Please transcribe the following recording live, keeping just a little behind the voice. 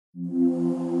We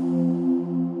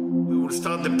will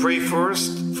start the pray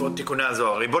first for Tikkunei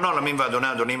Zohar. ריבון העולמים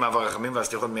ואדוני אדונים אב הרחמים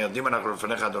והסליחות מיידים אנחנו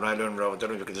לפניך אדוני אלוהינו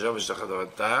ולאבותינו וקדושה ושתך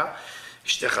תורתה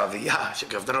אשתך אביה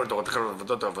שקרבתנו לתורתך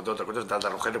ולעבודות העבודות הקודש ודעת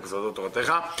הלוחד וכסודות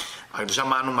תורתך הקדושה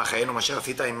מענו מחיינו מאשר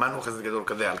עשית עמנו חסד גדול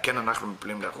כזה על כן אנחנו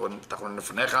מפלים תחתונים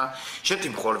לפניך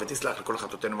שתמחול ותסלח לכל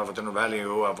חטאותינו ואבותינו ואל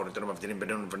יהיו עוונותינו מבדילים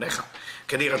בינינו לבניך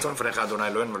כן יהי רצון לפניך אדוני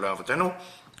אלוהינו ולאבותינו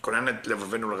כונן את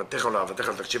לבבינו לרתך ולאהבתך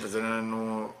לתקשיב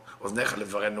אזנינו אוזניך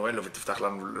לדברנו אלו ותפתח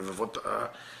לנו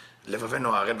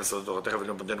לבבינו הערל בסודות תורתך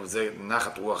ולאום בדנו וזה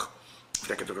נחת רוח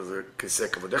כיסא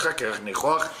כבודיך, כרך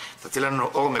ניחוח, תציל לנו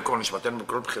אור מקור נשמתנו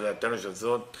בכל בחילתנו של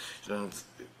זאת,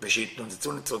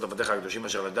 ושיתנוצצו נצרות עבדיך הקדושים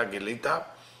אשר לדע גילית,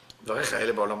 דבריך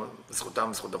האלה בעולם, זכותם,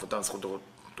 זכות אבותם, זכות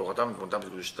תורתם, תמותם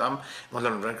וקדושתם, אמרת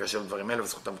לנו לבן כאשר דברים אלה,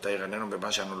 וזכותם תאיר עינינו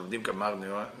במה שאנו לומדים, כמר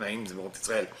נעים זמירות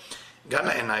ישראל. גן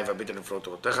לעיניי והביט על נפלאות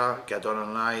תורתך, כי אדון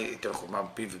אדוני ייתן חוכמה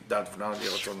בפיו ודעת ונעם יהי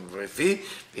רצון ופי,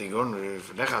 ויגון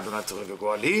לפניך אדוני צורך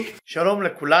וגואלי. שלום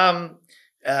לכולם.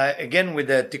 Again with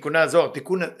the Tikkunei Zohar,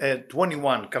 Tikkun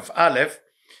 21, Kaf Aleph,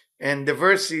 and the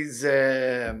verse is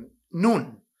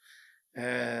Nun,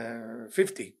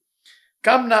 50.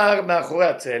 קם נער מאחורי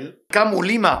הצל, קם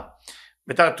מולימה,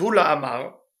 בתרתולה אמר,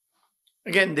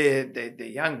 again the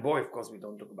young boy, of course we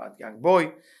don't talk about young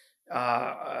boy,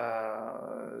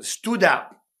 stood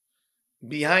up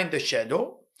behind the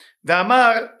shadow,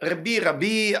 ואמר רבי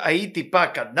רבי הייתי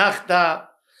פק אדנחת,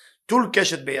 טול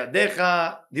קשת בידיך,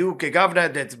 דיהו כגבנה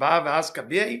את אצבעה ואז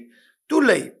קביעי,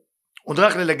 טולי,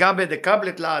 ודרך ללגבי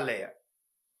דקבלת לה עליה.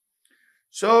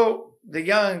 So the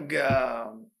young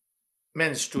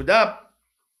man stood up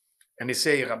and he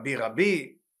say, Rabbi, Rabbi,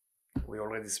 we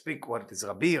already speak what is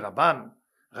Rabbi, Rabban,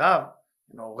 Rav,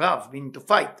 you know, Rav meaning to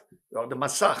fight. You are the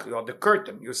Masach, you are the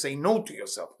curtain, you say no to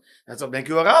yourself. That's what makes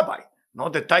you a rabbi,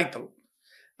 not the title.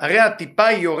 הרי הטיפה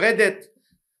היא יורדת,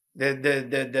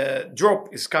 the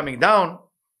drop is coming down,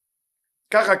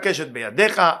 ככה קשת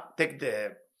בידיך, take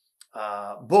the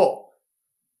bow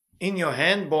in your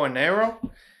hand, bow and arrow,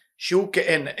 שהוא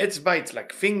כאין אצבע, it's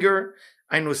like finger,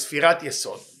 היינו ספירת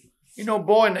יסוד. You know,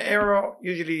 bow and arrow,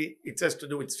 usually it has to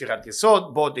do with ספירת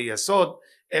יסוד, bow the יסוד,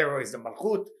 arrow is the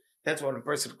malchut, that's when a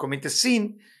person commits a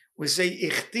sin, we say,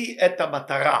 החטיא את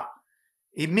המטרה,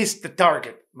 he missed the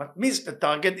target, but missed the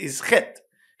target is chet,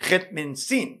 chet means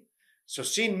sin. So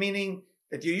sin meaning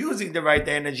that you're using the right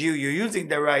energy, you're using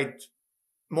the right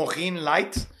mochin,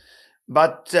 light,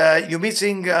 but you're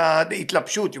missing the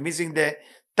itlapshut, you're missing the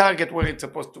target where it's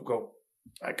supposed to go.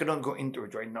 I cannot go into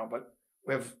it right now, but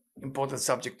we have important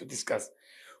subject to discuss.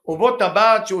 ובו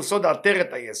טבעת שהוא סוד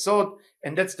עטרת היסוד,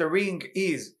 and that's the ring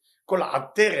is, כל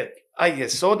עטרת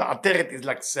היסוד, עטרת is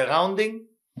like surrounding,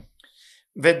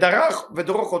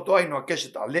 ודרוך אותו היינו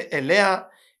הקשת אליה,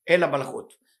 אל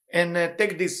המלכות. And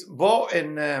take this bow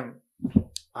and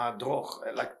droch,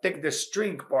 like take the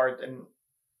string part and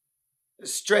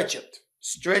stretch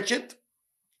it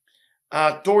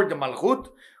toward the malchut.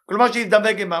 כלומר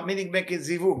שידבק עם meaning make a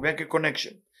זיווג, make a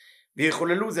connection.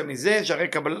 ויחוללו זה מזה שהרי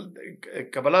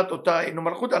קבלת אותה אינו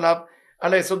מלכות עליו,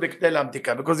 על היסוד בכדי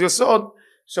להמתיקה. Because יסוד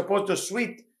supposed to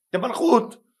sweet the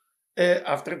malchut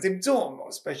after צמצום,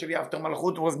 especially after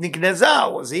malchut was נגנזה,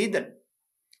 was hidden.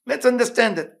 Let's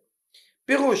understand it.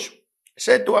 פירוש,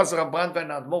 said to us רב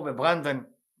ברנדווין, האדמו"ר בברנדווין,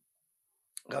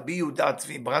 רבי יהודה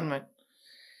צבי ברנדווין,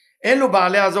 אלו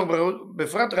בעלי הזוהר,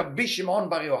 בפרט רבי שמעון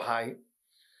בר יוחאי,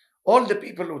 all the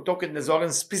people who talk in the Zohar,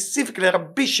 and specifically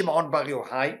רבי שמעון בר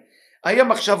יוחאי, היה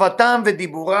מחשבתם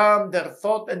ודיבורם, their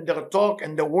thought and their talk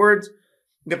and the words,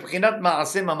 בבחינת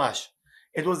מעשה ממש.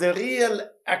 It was a real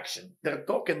action, their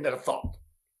talk and their thought.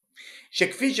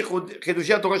 שכפי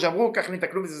שחידושי התורה שאמרו, כך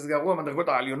נתקלו וסגרו המדרגות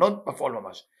העליונות בפועל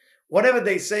ממש. Whatever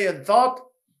they say and thought,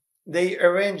 they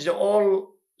arrange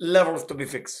all levels to be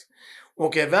fixed.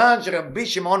 וכיוון שרבי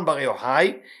שמעון בר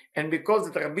יוחאי, and because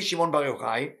that רבי שמעון בר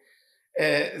יוחאי,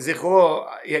 זכרו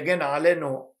יגן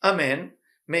עלינו, אמן,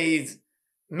 may his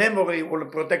memory will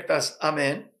protect us,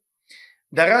 אמן,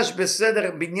 דרש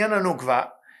בסדר בניין הנוקבה,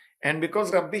 and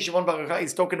because רבי שמעון בר יוחאי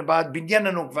is talking about בניין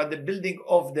הנוקבה, the building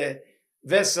of the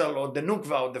vessel or the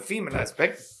nukva or the female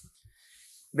aspect,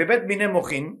 בבית ביני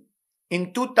מוחין,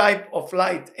 in two type of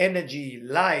light, energy,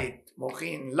 light,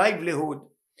 mochin, livelihood,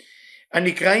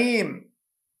 הנקראים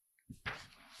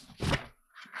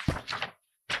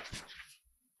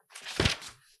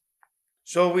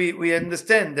so we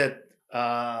understand that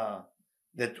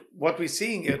that what we're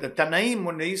seeing here, the Tanaim,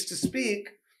 when they used to speak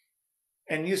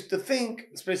and used to think,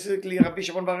 specifically Rabbi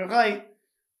Shimon Bar Yochai,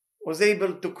 was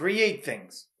able to create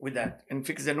things with that and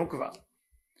fix the nukva.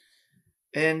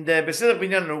 And בסדר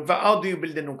בניין הנוקבה, how do you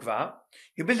build a nukva?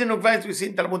 You build a nukva as we see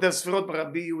in Talmud HaSfirot by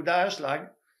Rabbi Yehuda Ashlag,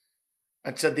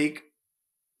 הצדיק,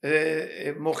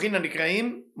 מוחין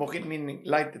הנקראים, מוחין meaning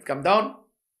light that come down,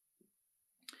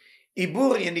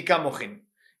 עיבור יניקה מוחין.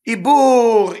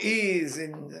 עיבור is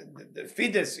in the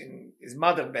fetus in his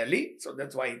mother belly, so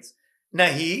that's why it's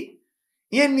nahi.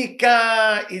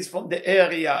 Yenika is from the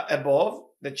area above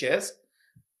the chest,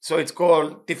 so it's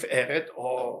called tiferet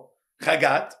or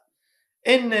chagat.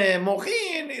 And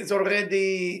mochin is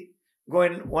already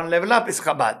going one level up, is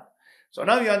chabad. So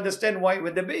now you understand why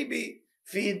when the baby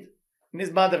feed in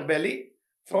his mother belly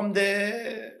from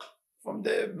the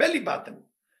belly button,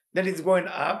 then it's going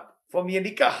up from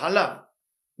yenika halav,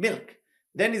 milk.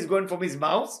 Then it's going from his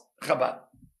mouth, chabad.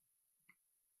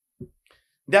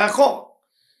 דאחור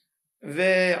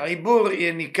ועיבור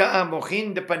יניקה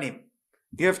מוחין דפנים.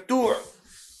 You have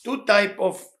two type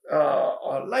of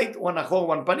light, one אחור,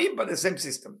 one פנים, but the same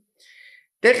system.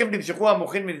 תכף נמשכו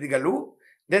המוחין ונתגלו,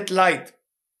 that light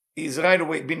is right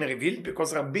away been revealed,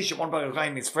 because רבי שמעון בר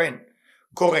יוחאי, his friend,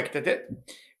 corrected it,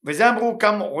 וזה אמרו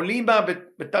כמה עולימה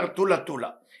בתר תולה תולה.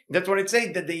 That's what it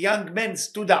says, that the young men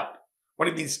stood up. What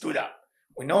do you mean stood up?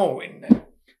 We know in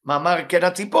מאמר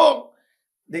קרע ציפור,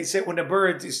 they say when a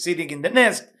bird is sitting in the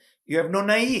nest, you have no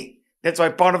na'i. That's why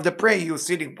part of the prey you're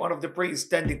sitting, part of the prey is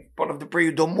standing, part of the prey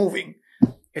you don't moving.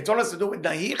 It's all has to do with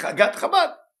na'i, chagat,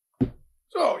 chabad.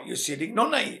 So you're sitting, no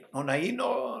na'i,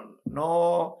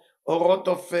 no orot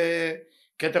of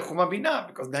keter chuma bina,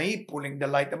 because na'i pulling the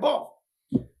light above.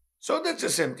 So that's the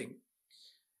same thing.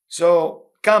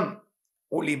 So kam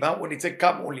ulima, when it said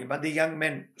kam ulima, the young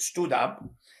men stood up.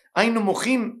 Aynu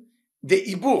mochim de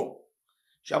ibur.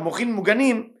 שהמוחין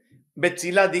מוגנים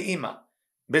בצילה דאימא.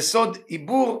 בסוד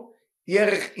עיבור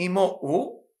ירך אימו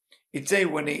הוא. It say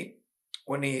when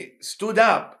he stood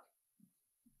up,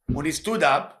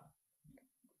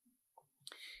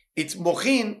 it's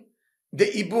מוחין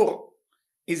דעיבור,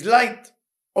 is light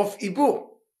of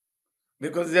עיבור,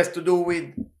 because it has to do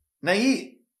with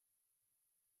נאי.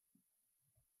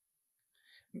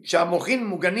 שהמוחין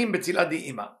מוגנים בצילה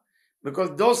דאימא, because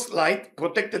those light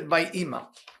protected by אימא.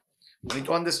 We need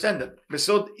to understand that.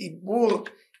 Besod ibur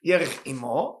yerech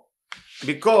imo,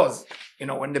 because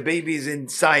when the baby is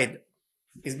inside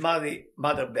his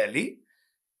mother belly,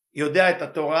 יודע את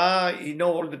התורה, you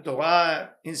know all the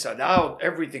Torah inside out,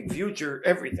 everything, future,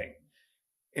 everything,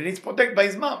 and it's protected by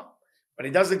his mom, but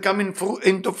it doesn't come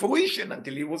into fruition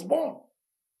until he was born.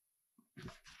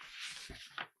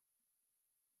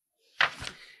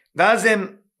 ואז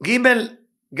הם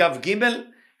גב גימל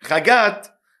חגת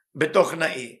בתוך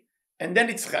נאי. And then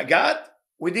it's chagat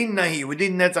within nahi,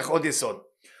 within netzach od yesod.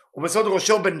 Ubesod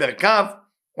rosho ben berkav.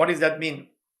 What does that mean?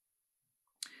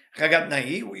 Chagat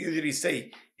nahi, we usually say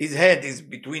his head is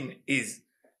between his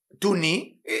two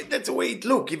knee. That's the way it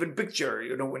looks. Even picture,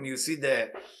 when you see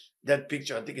that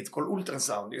picture, I think it's called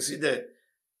ultrasound. You see the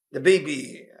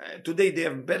baby. Today they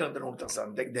have better than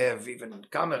ultrasound. They have even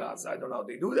cameras. I don't know how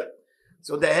they do that.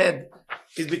 So the head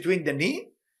is between the knee,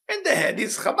 and the head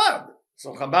is Chabad.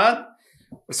 So Chabad.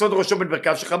 בסוד ראשו בן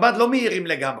ברכב שחב"ד לא מהירים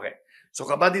לגמרי. So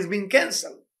Chabad is being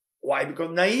cancelled. Why? Because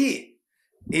na'i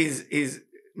is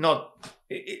not,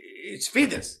 it's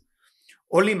fetus.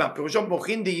 עולים, הפירושו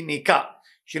מוחין דיניקה,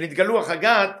 שנתגלו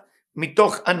החגת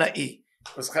מתוך הנאי.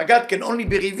 Because חגת can only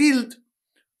be revealed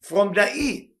from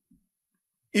na'i,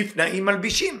 if na'i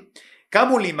מלבישים.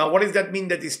 כמה עולים, what does that mean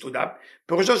that he stood up?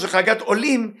 פירושו שחגת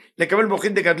עולים לקבל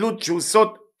מוחין דגדלות שהוא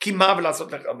סוד קימה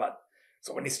ולעשות לחב"ד.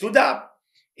 So when he stood up,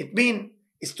 it means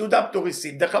he stood up to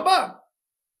receive the Chabad.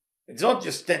 It's not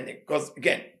just standing, because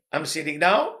again, I'm sitting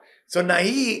now, so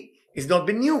na'i is not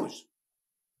been used.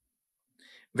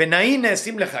 ונאי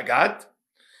נעשים לחגת,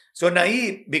 so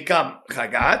na'i become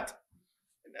chagat.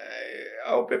 I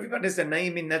hope everyone understands,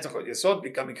 na'i means netzach od yesod,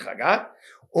 becoming chagat.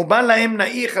 ובא להם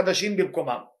na'i חדשים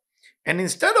במקומם. And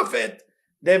instead of it,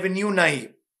 they have a new na'i.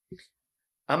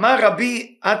 אמר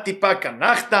רבי, עד טיפה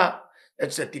כנחת,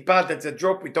 that's a tipat, that's a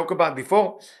drop we talked about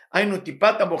before. Ainu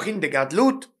tipat amochin de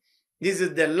gadlut. This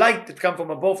is the light that comes from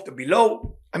above to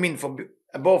below. I mean from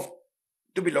above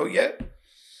to below, yeah.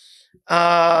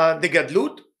 The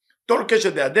gadlut. Tol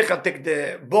keshet be'adecha, take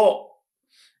the bow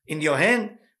in your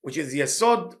hand, which is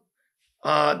yesod,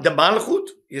 the malchut,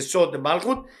 yesod the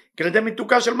malchut. כדי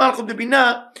מיתוקה של מלכות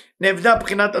בבינה, נאבדה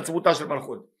בחינת עצמותה של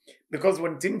מלכות. Because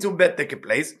when Tzimtzum Bet take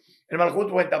place, and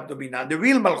Malchut went up to Bina, the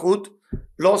real Malchut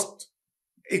lost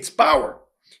its power.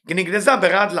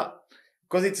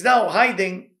 Because it's now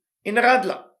hiding in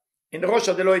Radla, in the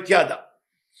Rosha de Loet Yada.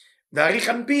 The Ari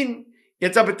Hanpin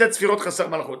יצא בתת ספירות חסר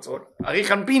מלכות. So Ari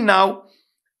Hanpin now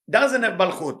doesn't have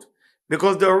Malchut,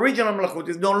 because the original Malchut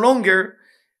is no longer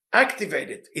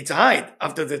activated. It's hide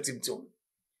after the Tzimtzum.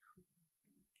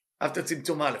 After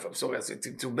Tzimtzum Aleph, I'm sorry, I said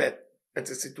Tzimtzum Bet.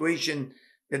 That's a situation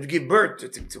that give birth to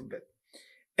Tzimtzum Bet.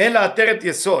 אלא עטרת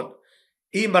יסוד,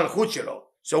 היא מלכות שלו.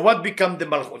 So what become the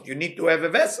malchut? You need to have a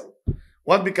vessel.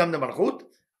 What become the malchut?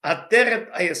 עטרת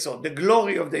היסוד, the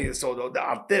glory of the יסוד, or the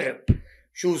עטרת,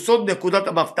 שהוא סוד נקודת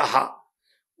המבטחה,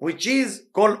 which is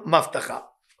called מבטחה.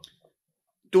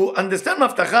 To understand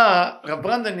מבטחה, Rav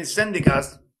Brandon is sending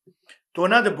us to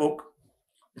another book,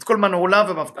 it's called מנעולה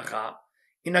ומבטחה,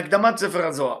 in הקדמת ספר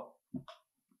הזוהר.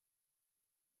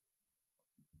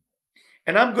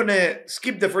 And I'm going to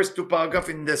skip the first two paragraphs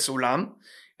in the Sulam,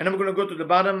 and I'm going to go to the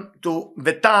bottom to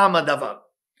וטעם הדבר.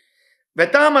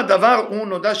 וטעם הדבר הוא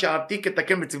נודע שהעתיק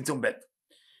יתקן בצמצום ב'.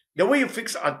 The way you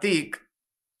fix עתיק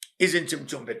is in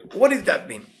צמצום ב'. What does that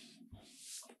mean?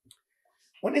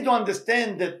 We need to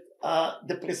understand that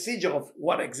the procedure of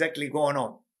what exactly going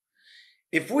on.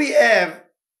 If we have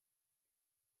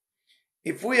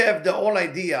the whole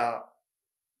idea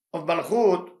of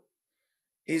Malchut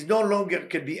is no longer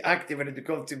can be active and it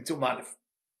becomes Tzimtzum Aleph.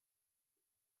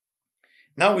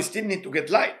 Now we still need to get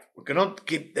light. We cannot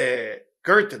keep the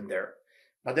curtain there.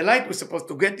 But the light we're supposed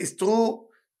to get is through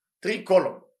 3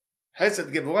 columns.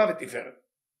 Chesed, Gevurah, Tiferet.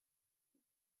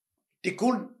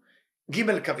 Tikkun,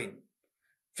 Gimel Kavim.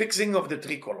 Fixing of the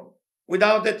 3 columns.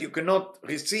 Without that you cannot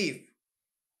receive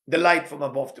the light from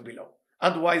above to below.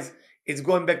 Otherwise it's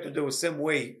going back to the same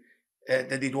way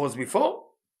that it was before.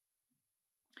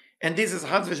 And this is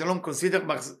Chas v'Shalom considered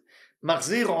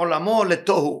Machzir Olamo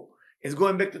Letohu. It's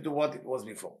going back to what it was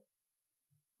before.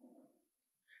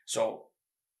 So,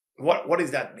 what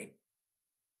does that mean?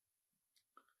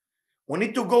 We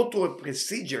need to go to a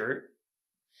procedure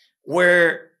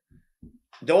where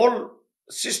the whole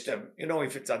system,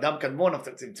 if it's Adam Kadmon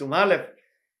after Tzimtzum Aleph,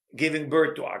 giving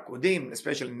birth to Akudim,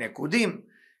 especially Nekudim,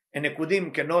 and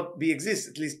Nekudim cannot exist,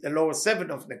 at least the lower 7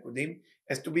 of Nekudim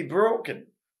has to be broken.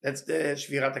 That's the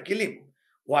Shvirat HaKilim.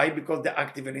 Why? Because they're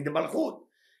activating the Malchut.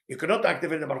 You cannot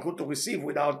activate the Malchut to receive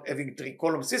without having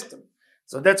 3-column system.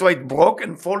 So that's why it broke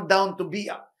and fall down to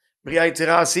Bia. Bria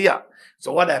Yitzira Asiya.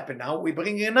 So what happened now? We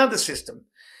bring in another system.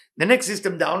 The next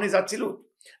system down is Atzilut.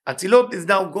 Atzilut is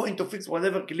now going to fix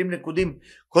whatever Kilim Nekudim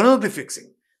cannot be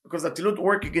fixing. Because Atzilut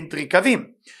working in 3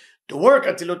 Kavim. To work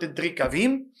Atzilut in 3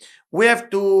 Kavim, we have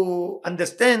to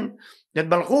understand that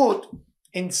Malchut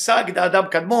in Sag the Adam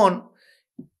Kadmon,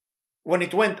 when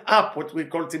it went up, what we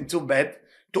call Tzimtzum Bet,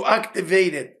 to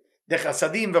activate it, the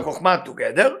Chasadim and Chokhmah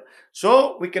together,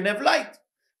 so we can have light.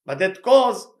 But that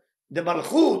caused the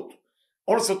Malchut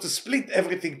also to split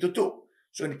everything to 2.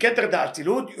 So in Keter the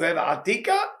Atzilut, you have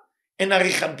Atika and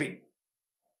Arichanpin.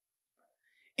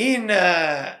 In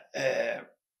Chokhmah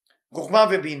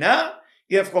v'Bina,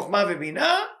 you have Chokhmah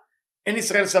v'Bina and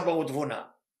Israel Sabaut Vuna.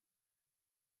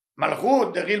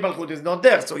 Malchut, the real Malchut is not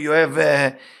there, so you have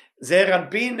Zeir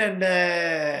Anpin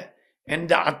and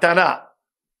the Atara.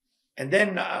 And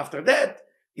then after that,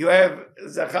 you have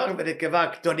Zachar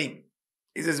v'Nekeva Ktonim.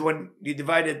 This is when you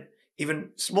divide it even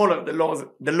smaller, the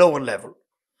lower level.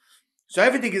 So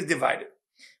everything is divided.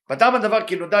 וטעם הדבר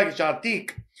כי נודע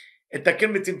שהעתיק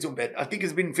יתקן בצמצום ב'. עתיק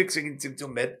has been fixing in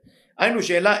צמצום ב'. היינו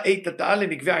שאלה A תתאה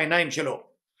לנקבי העיניים שלו.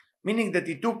 Meaning that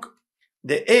he took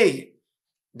the A,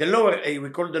 the lower A, we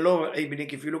call the lower A, meaning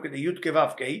if you look at the Yud K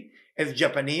Vav K, as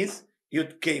Japanese,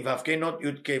 Yud K Vav K, not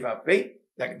Yud K Vav K,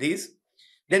 like this.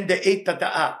 Then the A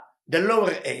tata'a, the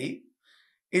lower A,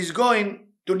 is going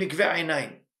to nikve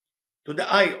einayim, to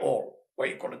the eye hole. Why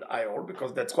you call it the eye hole?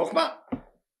 Because that's chokhmah.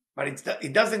 But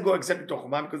it doesn't go exactly to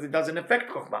chokhmah because it doesn't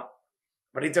affect chokhmah.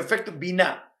 But it's affected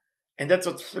bina. And that's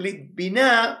what split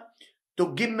bina to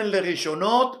gimel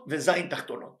rishonot v'zayin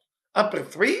tachtonot. Upper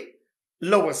 3,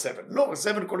 lower 7. Lower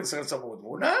 7 called Israel Savut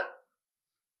Vuna.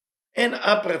 And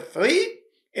upper 3,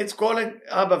 it's calling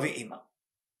Abba v'Ima.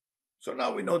 So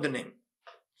now we know the name.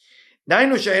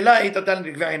 דהיינו שאלה היא תתן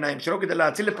לגבי העיניים שלו כדי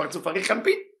להציל לפרצוף ארי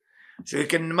חנפין. So you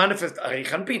can manifest ארי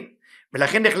חנפין.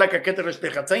 ולכן נחלק הכתר לשתי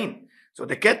חצאים. So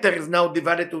the keter is now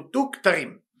divided to 2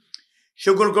 כתרים.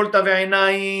 שגולגולתא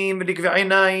ועיניים ונקבי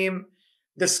עיניים.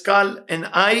 The skull and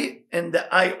eye and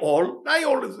the eye hole. The eye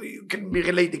hole is, you can be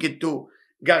relating it to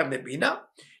גר דבינה.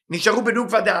 נשארו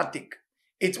בנוקבה דעתיק.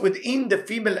 It's within the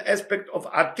female aspect of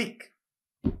עתיק.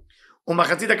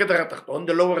 ומחצית הכתר התחתון,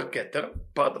 the lower keter,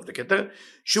 part of the keter,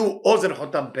 שהוא אוזן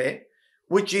חותם פה,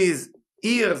 which is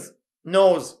ears,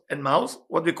 nose and mouth,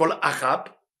 what we call אחפ,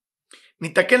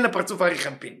 נתקן לפרצוף ארי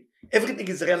חנפין. Everything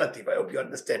is relative, I hope you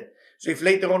understand. So if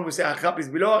later on we say אחפ is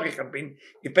below ארי חנפין,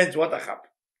 depends what אחפ.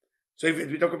 So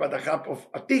if we talk about אחפ of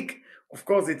עתיק, of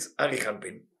course it's ארי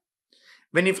חנפין.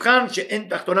 ונבחן שאין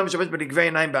תחתונה משמש בנקבי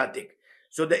עיניים בעתיק.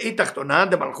 So the אי תחתונה,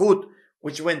 the מלכות,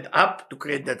 which went up to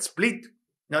create that split,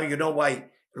 now you know why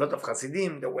a lot of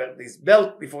Hasidim, they wear this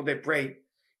belt before they pray,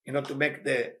 to make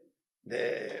the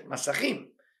masachim,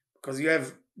 because you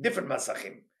have different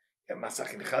masachim. You have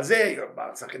masachim chazeh, you have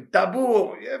masachim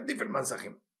tabur, you have different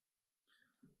masachim.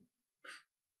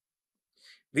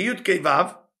 V'yud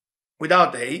kevav,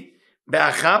 without a,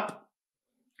 be'achap,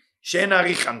 she'en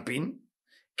arich anpin,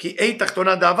 ki a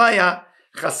tachtona davaya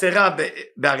chasera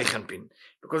be'arich anpin.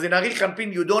 Because in arich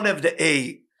anpin you don't have the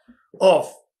a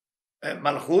of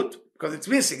malchut, because it's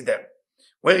missing there.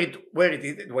 Where it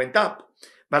is, it went up.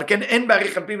 אבל כן אין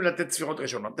בעריך אנפין לתת ספירות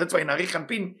ראשונות. That's why in עריך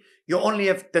אנפין you only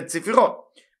have תת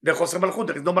ספירות. וחוסר מלכות,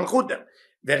 there is no מלכות there.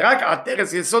 ורק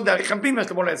עטרת יסוד בעריך אנפין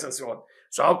יש לו 10 ספירות.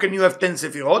 So how can you have 10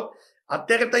 ספירות?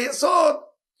 עטרת היסוד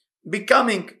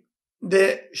becoming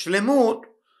the שלמות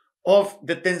of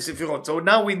the 10 ספירות. So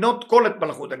now we not call it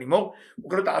מלכות anymore, we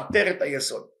call it עטרת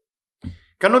היסוד.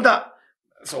 כנודע.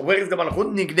 So where is the מלכות?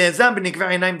 נגנזה בנקבי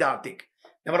עיניים דעתיק.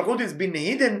 The מלכות is been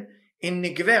hidden in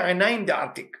נקבי עיניים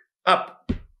דעתיק.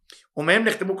 Up. ומהם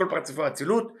נחתמו כל פרצופי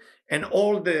האצילות, and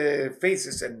all the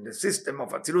faces and the system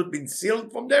of האצילות been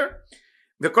sealed from there,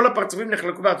 וכל הפרצופים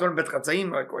נחלקו בעצמם בית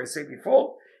חצאים, like I said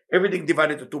before, everything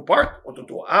divided to 2 parts, or to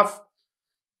 2 half,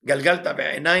 גלגלת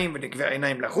בעיניים ונקבי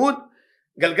עיניים לחוד,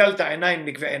 גלגלת עיניים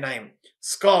נקבי עיניים,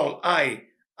 skull,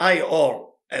 eye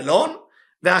or alone,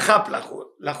 והחפ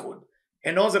לחוד, and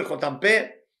נוזל חותם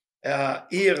פה,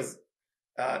 ears,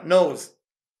 nose,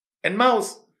 and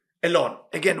mouth, alone.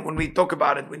 Again, when we talk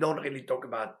about it, we don't really talk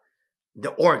about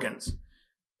the organs.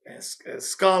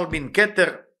 Skull bin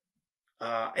keter,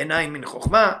 einayim min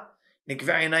chokhmah,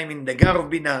 nikve einayim min dagar of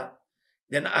bina.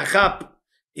 Then achap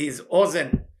is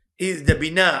ozen, is the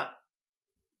bina,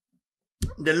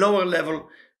 the lower level.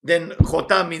 Then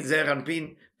chotam is zeir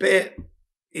anpin, pe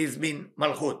is bin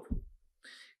malchut.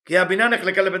 כי הבינה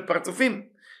נחלקה לבית פרצופים,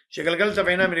 שגלגלת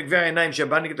בעיניים ונקבי העיניים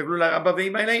שבה נתגלו לאבא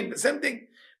ואמא אלוהים, the same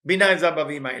thing. בינה זה אבא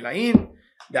ואמא אלוהים,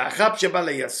 דאחב שבא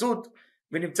ליסות,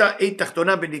 ונמצא אי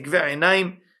תחתונה בנקבי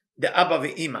העיניים, דאבא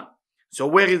ואמא. So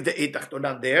where is the אי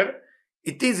תחתונה there?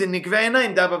 It is in נקבי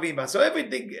העיניים, דאבא ואמא. So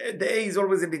everything, the A is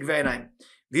always in נקבי העיניים.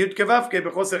 ויוד כבב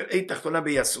כבחוסר אי תחתונה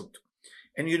ביסות.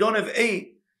 And you don't have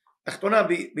אי תחתונה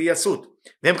ביסות.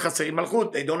 והם חסרים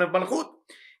מלכות, they don't have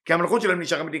מלכות. כי המלכות שלהם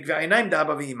נשארה בנקבי העיניים,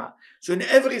 דאבא ואמא. So in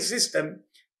every system,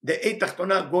 the אי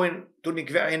תחתונה going to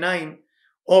נקבי העיניים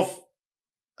of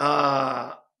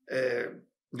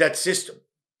that system.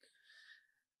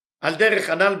 על דרך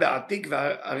הנ"ל בעתיק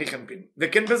ועריך אנפין.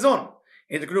 וכן בזון.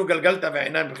 אם תקנו גלגלת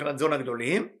והעיניים מבחינת זון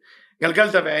הגדולים.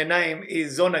 גלגלת והעיניים היא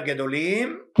זון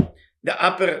הגדולים. The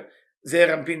upper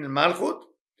זעיר אנפין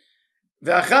מלכות.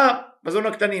 ואחר בזון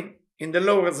הקטנים. In the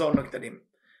lower zone הקטנים.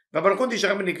 והמלכות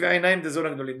נשארה בנקבי העיניים בזון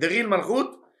הגדולים. The real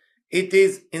מלכות, it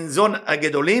is in זון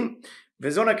הגדולים.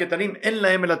 וזון הקטנים אין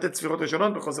להם לתת ספירות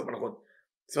ראשונות בחוסר מלכות.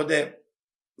 So the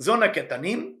זון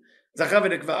הקטנים, זכר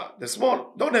ונקבה, the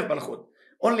small, don't have מלכות.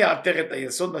 only עטרת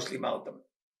היסוד משלימה אותם.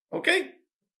 Okay?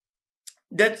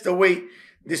 That's the way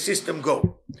the system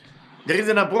go. The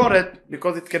reason I brought it,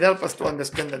 because it can help us to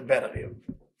understand that better here.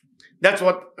 That's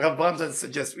what Rav Bramson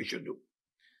suggests we should do.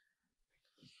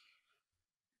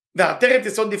 ועטרת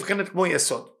יסוד נבחנת כמו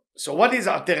יסוד. So what is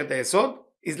עטרת היסוד?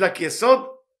 It's like יסוד,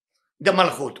 the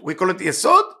מלכות. We call it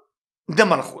יסוד, the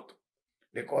מלכות.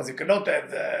 Because you cannot have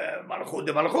the malchut,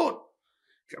 the malchut.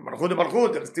 If you have malchut, the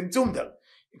malchut, there is tzimtzum there.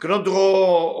 You cannot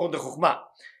draw all the chokhmah.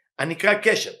 הנקרא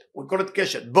קשת, we call it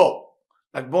קשת, bow,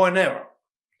 like bow and arrow.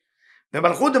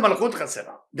 ומלכות דמלכות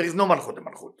חסרה. There is no מלכות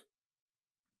דמלכות.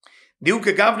 דיוק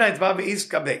כגוונה אצבע ואיס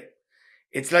כבה.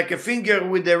 It's like a finger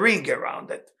with a ring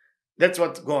around it. That's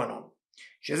what's going on.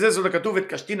 שזה זאת כתוב את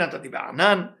קשתי נתתי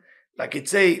בענן, like it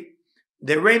say,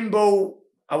 the rainbow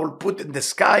I will put in the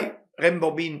sky,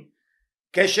 rainbow mean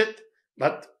קשת,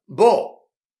 but bow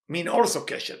mean also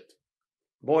קשת.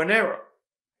 bow and arrow.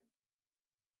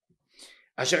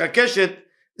 אשר הקשת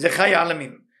זה חי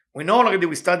העלמים. We know already,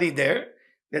 we studied there,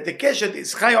 that the קשת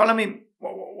is חי העלמים.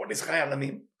 What is חי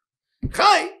העלמים?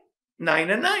 חי, 9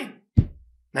 and 9.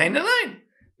 9 and 9.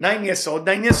 9 יסוד,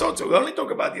 9 יסוד. So we only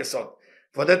talk about יסוד.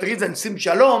 For that reason, sim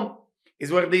shalom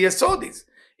is where the יסוד is.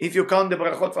 If you count the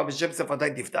ברכות ובשם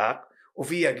שפתי תפתח,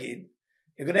 ופי יגיד,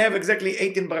 you're going to have exactly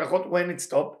 18 ברכות when it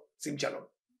stops, sim shalom.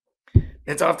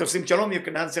 Then after sim shalom, you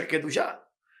can answer kedusha.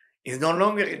 It's no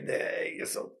longer in the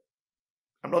יסוד.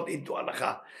 I'm not into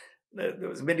halacha.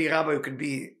 There's many rabbis who can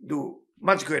do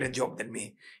much greater job than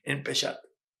me in peshat.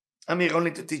 I'm here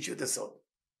only to teach you the sod.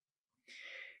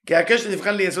 כי הקשת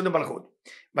נבחן ליסוד המלכות,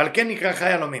 ועל כן נקרא חי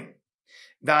עלמים.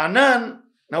 והענן,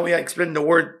 now we explain the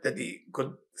word that he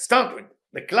could start with,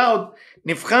 the cloud,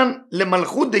 נבחן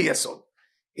למלכות די יסוד.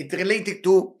 It related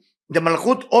to the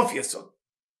מלכות of יסוד.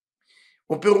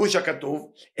 הוא פירוש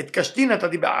הכתוב, את קשתי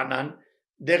נתתי בענן,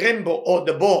 the rainbow or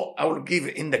the bow I will give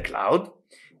in the cloud,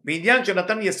 בעניין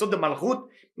שנתן יסוד המלכות,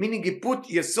 meaning he put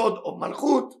יסוד או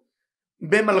מלכות,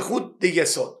 במלכות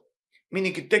דיסוד.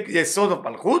 meaning he take יסוד of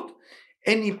מלכות,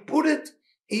 and he put it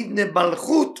in the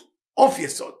מלכות of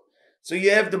יסוד. So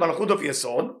you have the מלכות of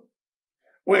יסוד,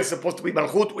 where it's supposed to be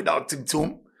מלכות without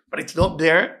צמצום, but it's not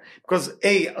there, because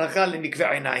הלכה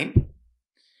למקווה עיניים.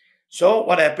 So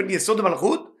what happened? יסוד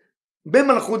המלכות,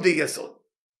 במלכות דיסוד.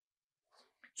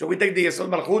 So we take the יסוד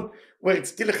מלכות, where it's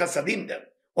still חסדים there.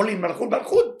 Only in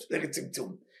מלכות, there is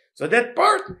צמצום. So that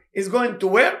part is going to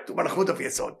where? To מלכות of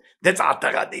יסוד. That's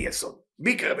עטרת דיסוד.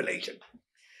 Big revelation.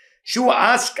 שהוא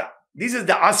האסקה. This is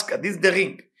the aska, this is the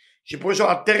ring. שפירושו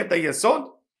עטרת היסוד.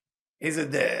 Is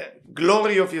it the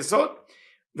glory of יסוד?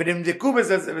 ונמדקו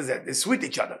בזה וזה. They sweet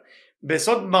each other.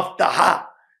 בסוד מפתחה.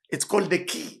 It's called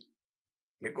the key.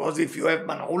 Because if you have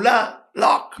מנעולה,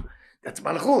 lock. That's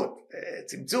מלכות.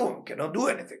 צמצום. Cannot do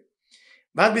anything.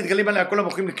 ואז מתגלים עליה כל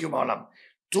המוחים לקיום העולם.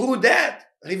 Through that,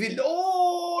 revealed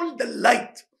all the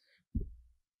light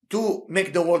to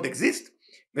make the world exist.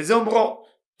 וזה אומרו,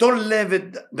 תול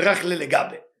לבד דרך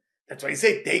ללגבה. That's why I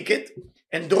say, take it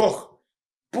and דרוך.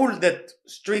 Pull that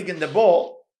string in the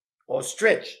ball, or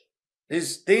stretch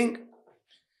this thing.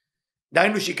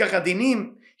 דהיינו שיקח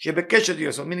הדינים שבקשר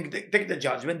ליסוד, meaning take the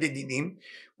judgment, the דינים,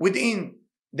 within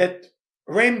that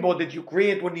rainbow that you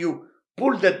create when you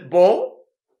pull that ball,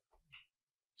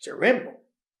 it's a rainbow.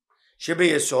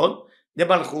 שביסוד,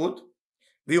 למלכות,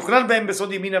 ויוכלל בהם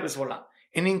בסוד ימינה ושמאלה.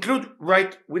 And include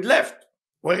right with left.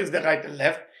 Where is the right and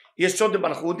left? יסוד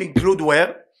למלכות, include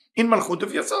where? In מלכות of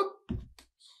יסוד.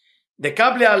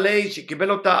 דקבלה עלי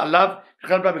שקיבל אותה עליו,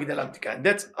 נכלל בה בגדל עתיקה. And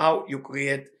that's how you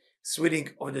create sweeting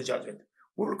of the judgment.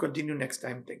 We will continue next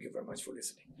time. Thank you very much for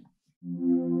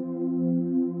listening.